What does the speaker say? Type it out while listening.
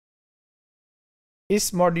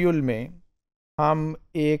इस मॉड्यूल में हम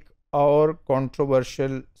एक और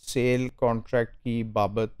कंट्रोवर्शियल सेल कॉन्ट्रैक्ट की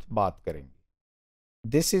बात करेंगे।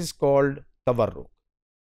 This is called तवर्रुक।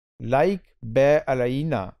 Like by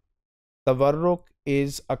Alaina, तवर्रुक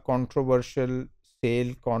is a controversial sale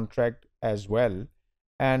contract as well,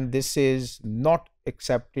 and this is not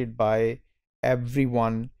accepted by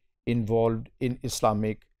everyone involved in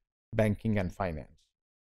Islamic banking and finance.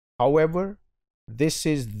 However, this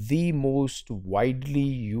is the most widely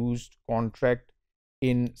used contract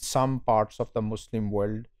in some parts of the Muslim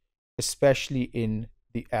world, especially in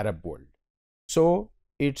the Arab world. So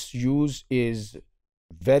its use is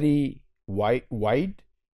very wide,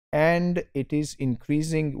 and it is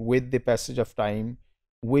increasing with the passage of time,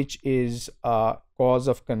 which is a cause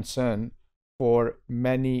of concern for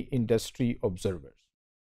many industry observers.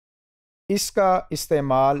 इसका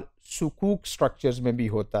इस्तेमाल सुकूक structures में भी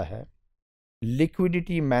होता है,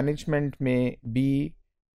 liquidity management में भी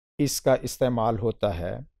इसका इस्तेमाल होता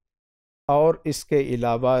है, और इसके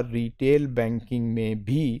अलावा रिटेल बैंकिंग में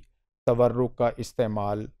भी तवर्रुक का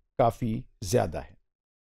इस्तेमाल काफ़ी ज़्यादा है।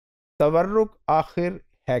 तवर्रुक आखिर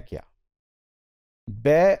है क्या?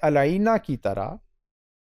 बै अलैना की तरह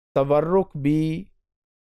तवर्रुक भी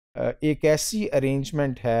एक ऐसी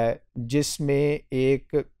अरेंजमेंट है जिसमें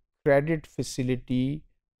एक क्रेडिट फैसिलिटी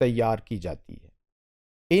तैयार की जाती है।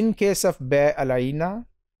 In case of by Alaina,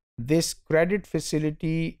 this credit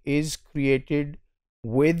facility is created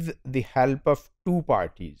with the help of two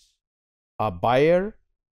parties, a buyer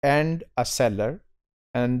and a seller,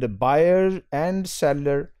 and the buyer and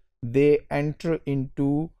seller, they enter into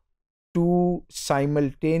two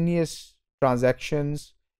simultaneous transactions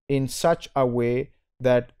in such a way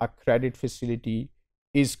that a credit facility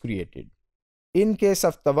is created. In case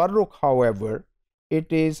of tawarruk, however,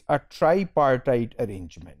 it is a tripartite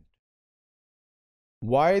arrangement.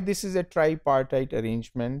 Why this is a tripartite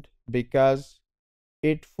arrangement? Because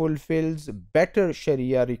it fulfills better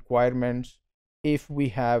Sharia requirements if we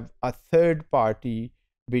have a third party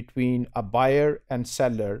between a buyer and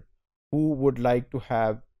seller who would like to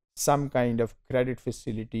have some kind of credit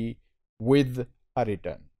facility with a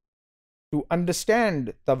return. To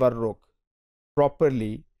understand tawarruk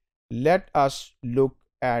properly, let us look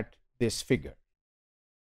at this figure.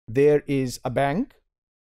 There is a bank,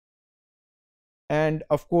 and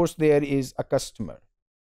of course there is a customer.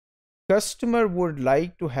 Customer would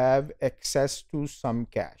like to have access to some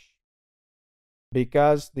cash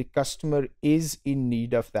because the customer is in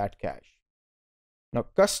need of that cash. Now,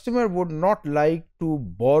 customer would not like to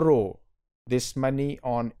borrow this money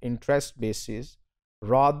on interest basis.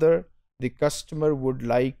 Rather, the customer would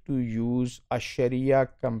like to use a Sharia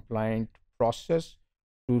compliant process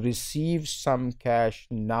to receive some cash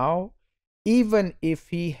now, even if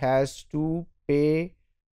he has to pay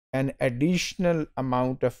an additional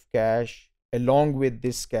amount of cash along with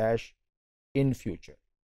this cash in future.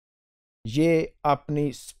 ये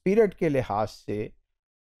अपनी spirit के लिहाज से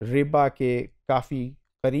रिबा के काफ़ी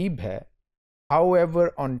करीब है. However,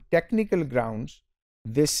 on technical grounds,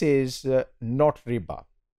 this is not Riba.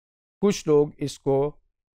 कुछ लोग इसको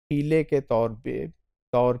हीले के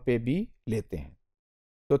तौर पे भी लेते हैं.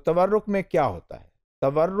 तो तवर्रुक में क्या होता है?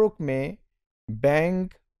 तवर्रुक में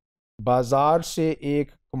बैंक बाजार से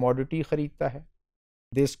एक कमोडिटी खरीदता है.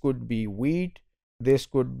 This could be wheat, this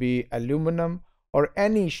could be aluminium और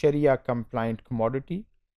एनी शरिया कंप्लाइंट कमोडिटी.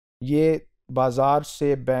 ये बाजार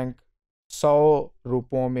से बैंक 100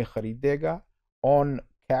 रुपयों में ख़रीदेगा ऑन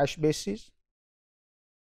कैश बेसिस,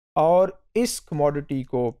 और इस कमोडिटी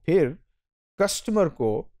को फिर कस्टमर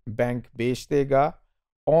को बैंक बेच देगा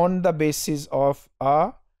on the basis of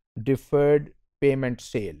a deferred payment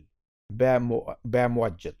cell,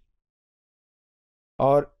 बैमुअज्जल,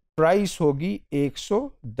 और प्राइस होगी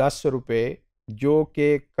 110 रुपये, जो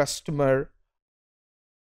कि कस्टमर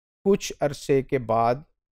कुछ अरसे के बाद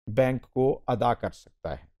बैंक को अदा कर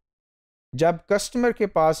सकता है. जब कस्टमर के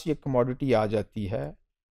पास ये कमोडिटी आ जाती है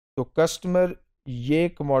तो कस्टमर ये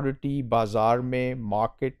कमोडिटी बाज़ार में,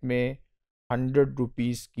 मार्केट में 100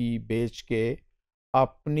 रुपीज़ की बेच के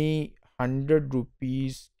अपनी 100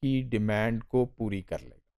 रुपीज़ की डिमांड को पूरी कर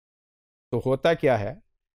लेगा. तो होता क्या है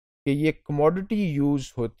कि ये कमोडिटी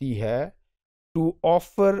यूज़ होती है टू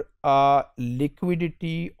ऑफर अ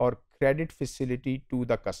लिक्विडिटी और credit facility to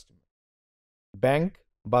the customer. Bank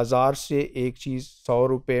बाज़ार से एक चीज़ 100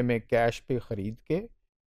 रुपये में कैश पे ख़रीद के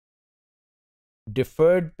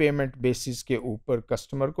डिफर्ड पेमेंट बेसिस के ऊपर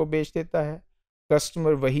कस्टमर को बेच देता है.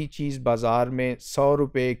 कस्टमर वही चीज़ बाज़ार में 100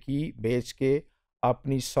 रुपये की बेच के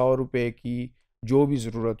अपनी 100 रुपये की जो भी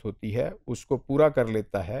ज़रूरत होती है उसको पूरा कर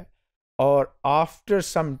लेता है, और after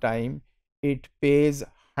some time it pays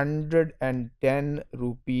 110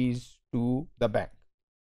 rupees to the bank.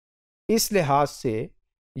 इस लिहाज से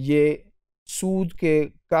ये सूद के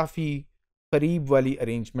काफ़ी करीब वाली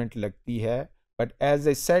अरेंजमेंट लगती है, but as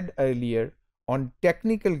I said earlier, on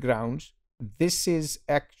technical grounds this is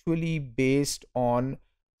actually based on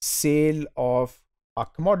sale of a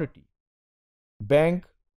commodity. Bank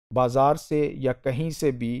बाजार से या कहीं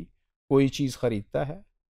से भी कोई चीज़ ख़रीदता है,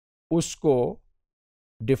 उसको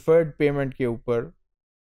डिफर्ड पेमेंट के ऊपर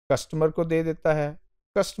कस्टमर को दे देता है,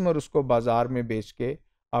 कस्टमर उसको बाज़ार में बेच के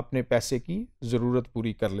अपने पैसे की ज़रूरत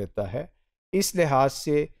पूरी कर लेता है. इस लिहाज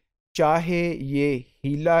से चाहे ये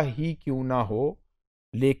हीला ही क्यों ना हो,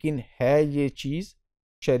 लेकिन है ये चीज़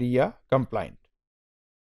शरिया कंप्लाइंट.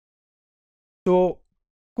 तो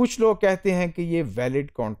कुछ लोग कहते हैं कि ये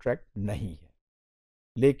वैलिड कॉन्ट्रैक्ट नहीं है,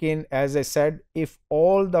 लेकिन as a said, if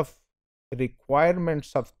all the requirements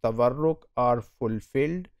of tawarruk are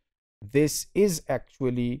fulfilled, this is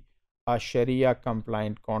actually a Sharia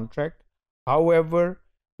compliant contract. However,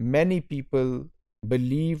 many people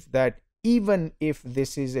believe that even if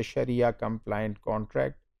this is a Sharia compliant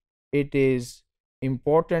contract, it is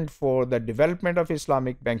important for the development of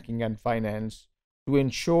Islamic banking and finance to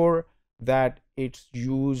ensure that its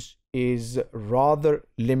use is rather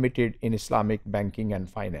limited in Islamic banking and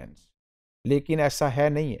finance. लेकिन ऐसा है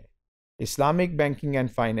नहीं है. Islamic banking and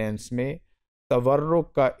finance में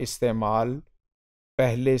तवर्रुक का इस्तेमाल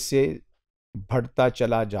पहले से बढ़ता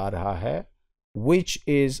चला जा रहा है, which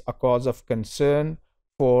is a cause of concern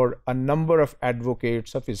for a number of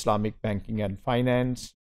advocates of Islamic banking and finance.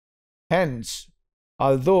 Hence,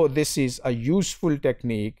 although this is a useful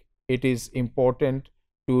technique, it is important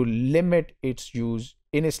to limit its use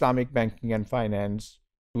in Islamic banking and finance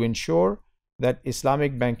to ensure that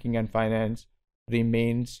Islamic banking and finance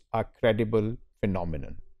remains a credible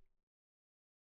phenomenon.